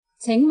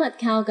請勿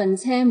靠近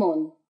車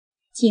門。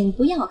請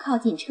不要靠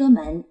近車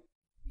門。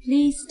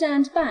Please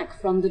stand back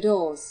from the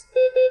doors.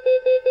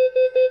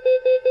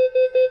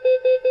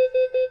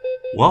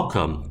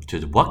 Welcome to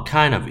the What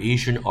Kind of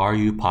Asian Are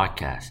You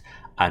podcast.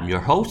 I'm your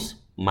host.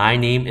 My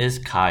name is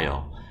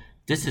Kyle.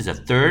 This is the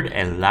third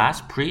and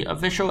last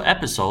pre-official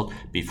episode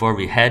before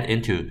we head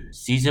into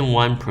season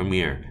 1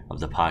 premiere of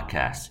the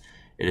podcast.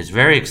 It is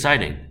very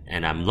exciting,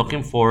 and I'm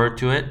looking forward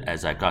to it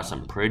as I got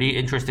some pretty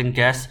interesting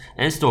guests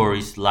and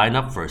stories lined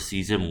up for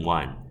season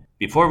 1.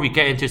 Before we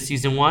get into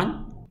season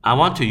 1, I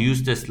want to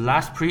use this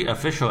last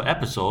pre-official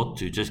episode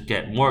to just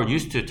get more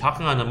used to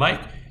talking on the mic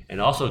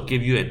and also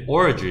give you an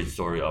origin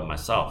story of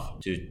myself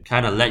to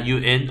kind of let you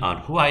in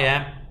on who I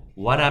am,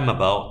 what I'm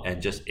about,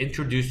 and just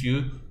introduce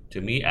you to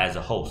me as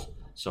a host.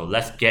 So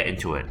let's get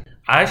into it.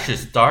 I should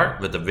start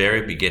with the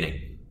very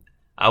beginning.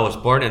 I was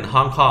born in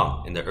Hong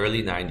Kong in the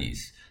early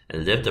 90s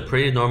and lived a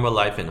pretty normal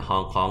life in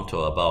Hong Kong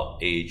till about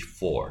age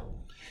 4.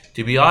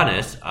 To be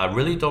honest, I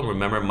really don't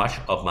remember much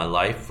of my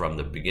life from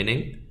the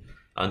beginning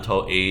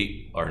until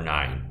 8 or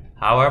 9.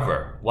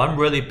 However, one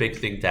really big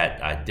thing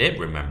that I did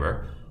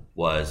remember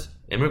was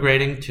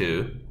immigrating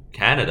to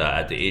Canada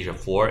at the age of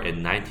 4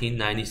 in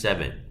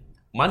 1997,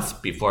 months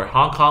before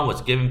Hong Kong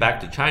was given back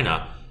to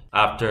China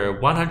after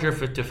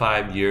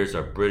 155 years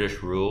of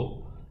British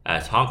rule,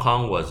 as Hong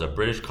Kong was a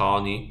British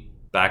colony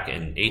back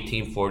in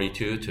 1842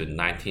 to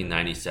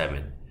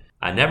 1997.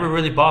 I never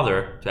really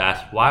bothered to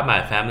ask why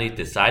my family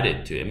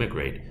decided to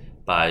immigrate,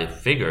 but I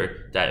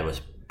figured that it was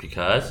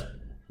because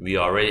we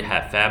already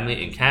had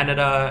family in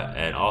Canada,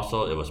 and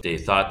also they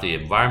thought the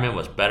environment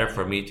was better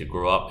for me to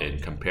grow up in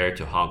compared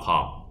to Hong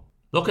Kong.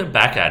 Looking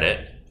back at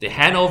it, the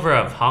handover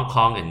of Hong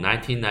Kong in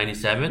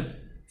 1997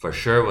 for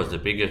sure was the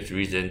biggest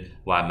reason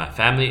why my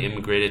family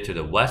immigrated to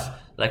the West,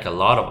 like a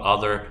lot of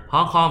other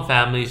Hong Kong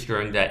families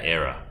during that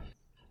era.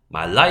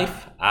 My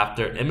life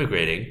after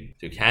immigrating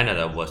to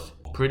Canada was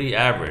pretty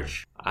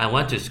average. I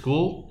went to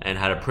school and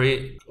had a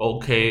pretty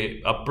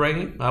okay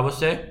upbringing, I would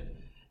say.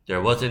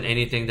 There wasn't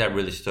anything that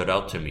really stood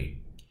out to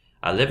me.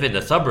 I live in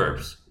the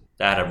suburbs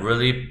that had a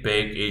really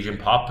big Asian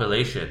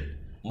population,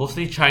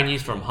 mostly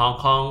Chinese from Hong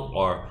Kong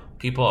or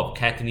people of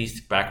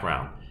Cantonese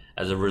background.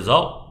 As a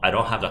result, I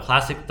don't have the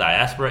classic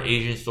diaspora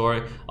Asian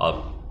story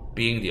of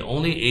being the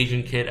only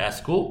Asian kid at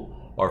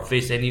school or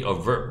face any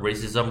overt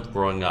racism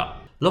growing up.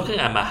 Looking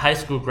at my high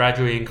school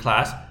graduating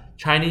class,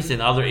 Chinese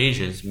and other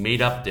Asians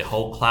made up the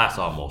whole class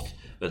almost,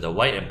 with the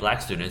white and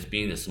black students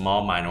being the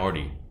small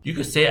minority. You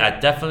could say I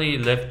definitely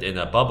lived in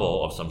a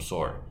bubble of some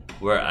sort,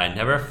 where I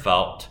never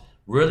felt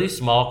really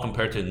small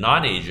compared to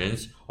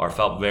non-Asians or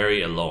felt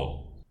very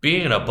alone.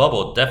 Being in a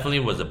bubble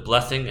definitely was a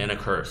blessing and a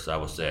curse, I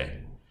would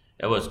say.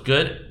 It was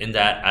good in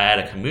that I had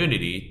a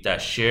community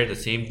that shared the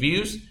same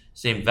views,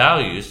 same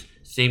values,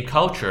 same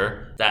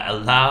culture that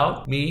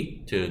allowed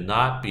me to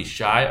not be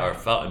shy or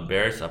felt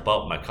embarrassed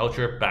about my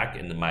culture back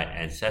in my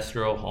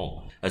ancestral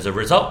home. As a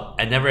result,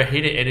 I never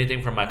hated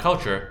anything from my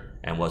culture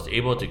and was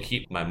able to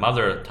keep my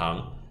mother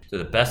tongue to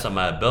the best of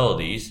my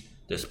abilities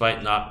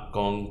despite not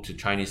going to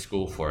Chinese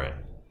school for it.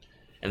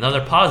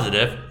 Another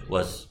positive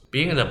was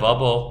being in the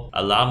bubble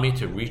allowed me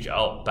to reach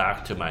out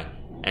back to my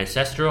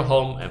ancestral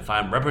home and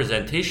find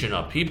representation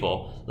of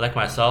people like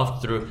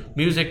myself through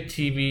music,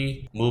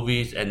 TV,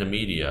 movies, and the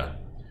media.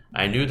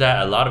 I knew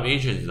that a lot of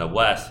Asians in the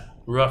West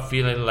grew up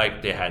feeling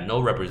like they had no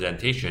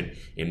representation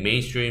in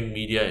mainstream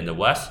media in the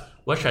West,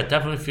 which I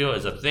definitely feel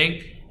is a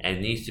thing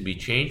and needs to be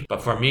changed.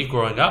 But for me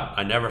growing up,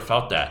 I never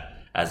felt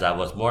that, as I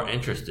was more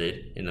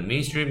interested in the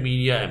mainstream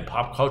media and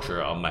pop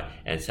culture of my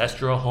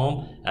ancestral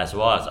home as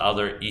well as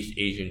other East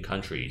Asian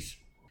countries.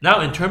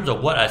 Now, in terms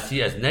of what I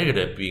see as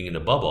negative being in the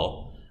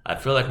bubble, I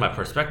feel like my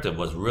perspective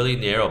was really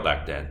narrow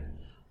back then.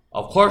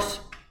 Of course,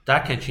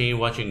 that can change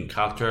once you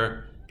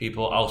encounter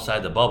people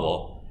outside the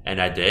bubble, and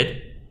I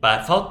did, but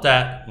I felt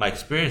that my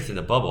experience in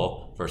the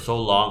bubble for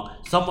so long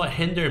somewhat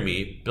hindered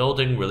me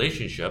building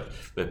relationships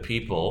with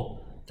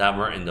people that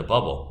were in the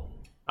bubble.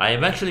 I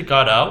eventually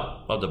got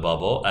out of the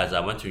bubble as I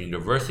went to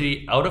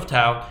university out of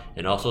town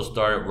and also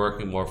started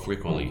working more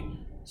frequently,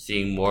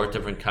 seeing more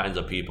different kinds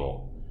of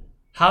people.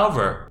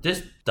 However,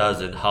 this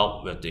doesn't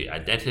help with the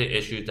identity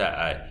issues that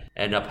I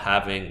end up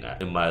having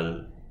in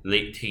my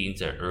late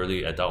teens and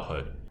early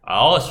adulthood. I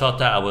always felt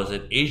that I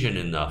wasn't Asian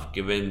enough,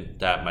 given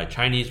that my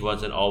Chinese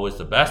wasn't always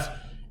the best,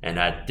 and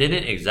I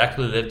didn't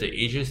exactly live the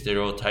Asian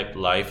stereotype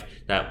life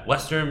that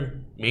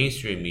Western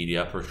mainstream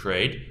media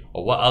portrayed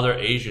or what other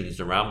Asians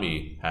around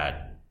me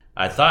had.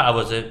 I thought I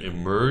wasn't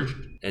immersed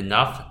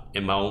enough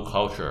in my own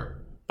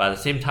culture. But at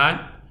the same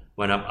time,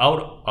 when I'm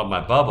out of my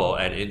bubble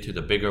and into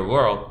the bigger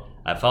world,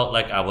 I felt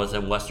like I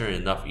wasn't Western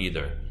enough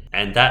either,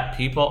 and that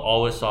people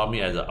always saw me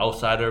as an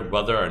outsider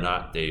whether or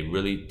not they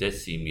really did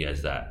see me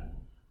as that.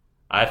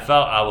 I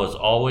felt I was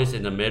always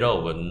in the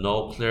middle with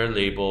no clear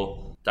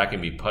label that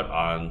can be put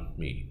on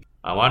me.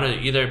 I wanted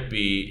to either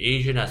be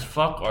Asian as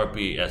fuck or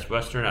be as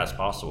Western as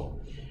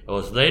possible. It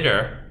was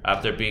later,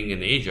 after being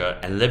in Asia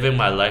and living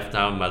my life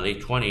now in my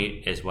late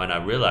 20s, is when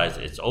I realized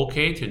it's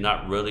okay to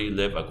not really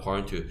live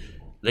according to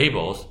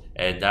labels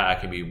and that I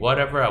can be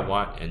whatever I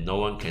want and no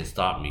one can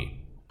stop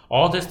me.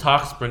 All this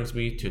talk brings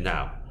me to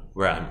now,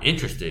 where I'm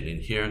interested in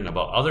hearing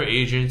about other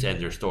Asians and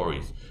their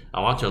stories.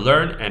 I want to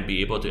learn and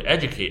be able to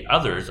educate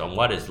others on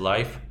what is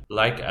life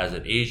like as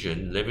an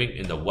Asian living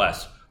in the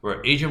West,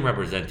 where Asian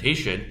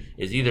representation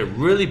is either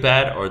really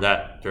bad or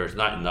that there's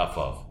not enough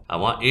of. I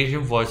want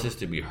Asian voices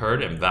to be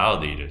heard and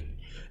validated.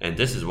 And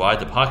this is why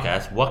the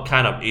podcast, What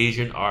Kind of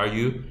Asian Are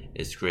You?,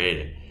 is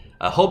created.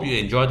 I hope you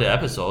enjoyed the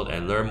episode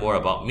and learn more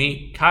about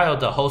me, Kyle,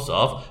 the host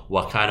of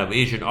What Kind of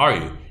Asian Are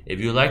You? If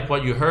you like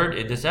what you heard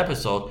in this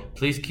episode,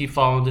 please keep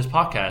following this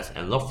podcast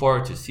and look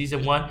forward to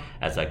season 1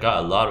 as I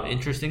got a lot of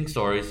interesting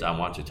stories I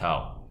want to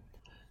tell.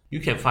 You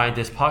can find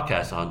this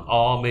podcast on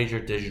all major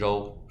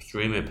digital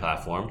streaming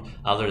platforms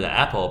other than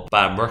Apple,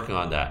 but I'm working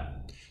on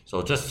that.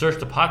 So just search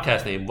the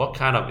podcast name, What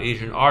Kind of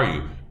Asian Are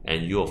You?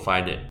 And you'll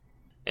find it.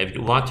 If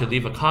you want to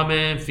leave a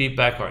comment,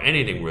 feedback, or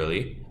anything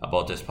really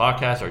about this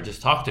podcast or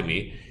just talk to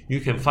me, you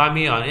can find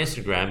me on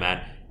Instagram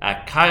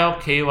at Kyle,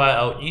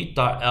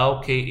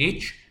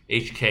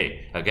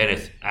 KYLE.LKHHK. Again,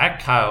 it's at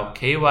Kyle,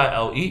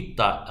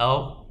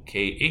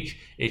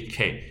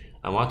 KYLE.LKHHK.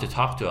 I want to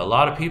talk to a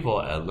lot of people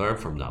and learn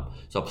from them.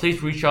 So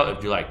please reach out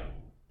if you like.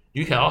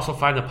 You can also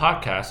find the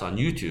podcast on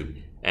YouTube.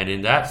 And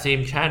in that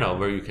same channel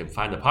where you can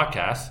find the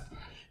podcast,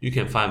 you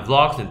can find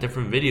vlogs and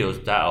different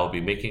videos that I'll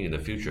be making in the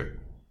future.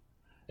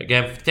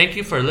 Again, thank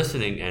you for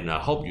listening, and I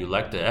hope you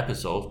liked the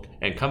episode,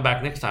 and come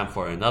back next time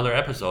for another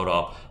episode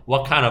of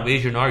What Kind of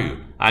Asian Are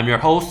You? I'm your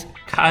host,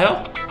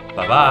 Kyle.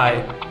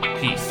 Bye-bye.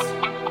 Peace.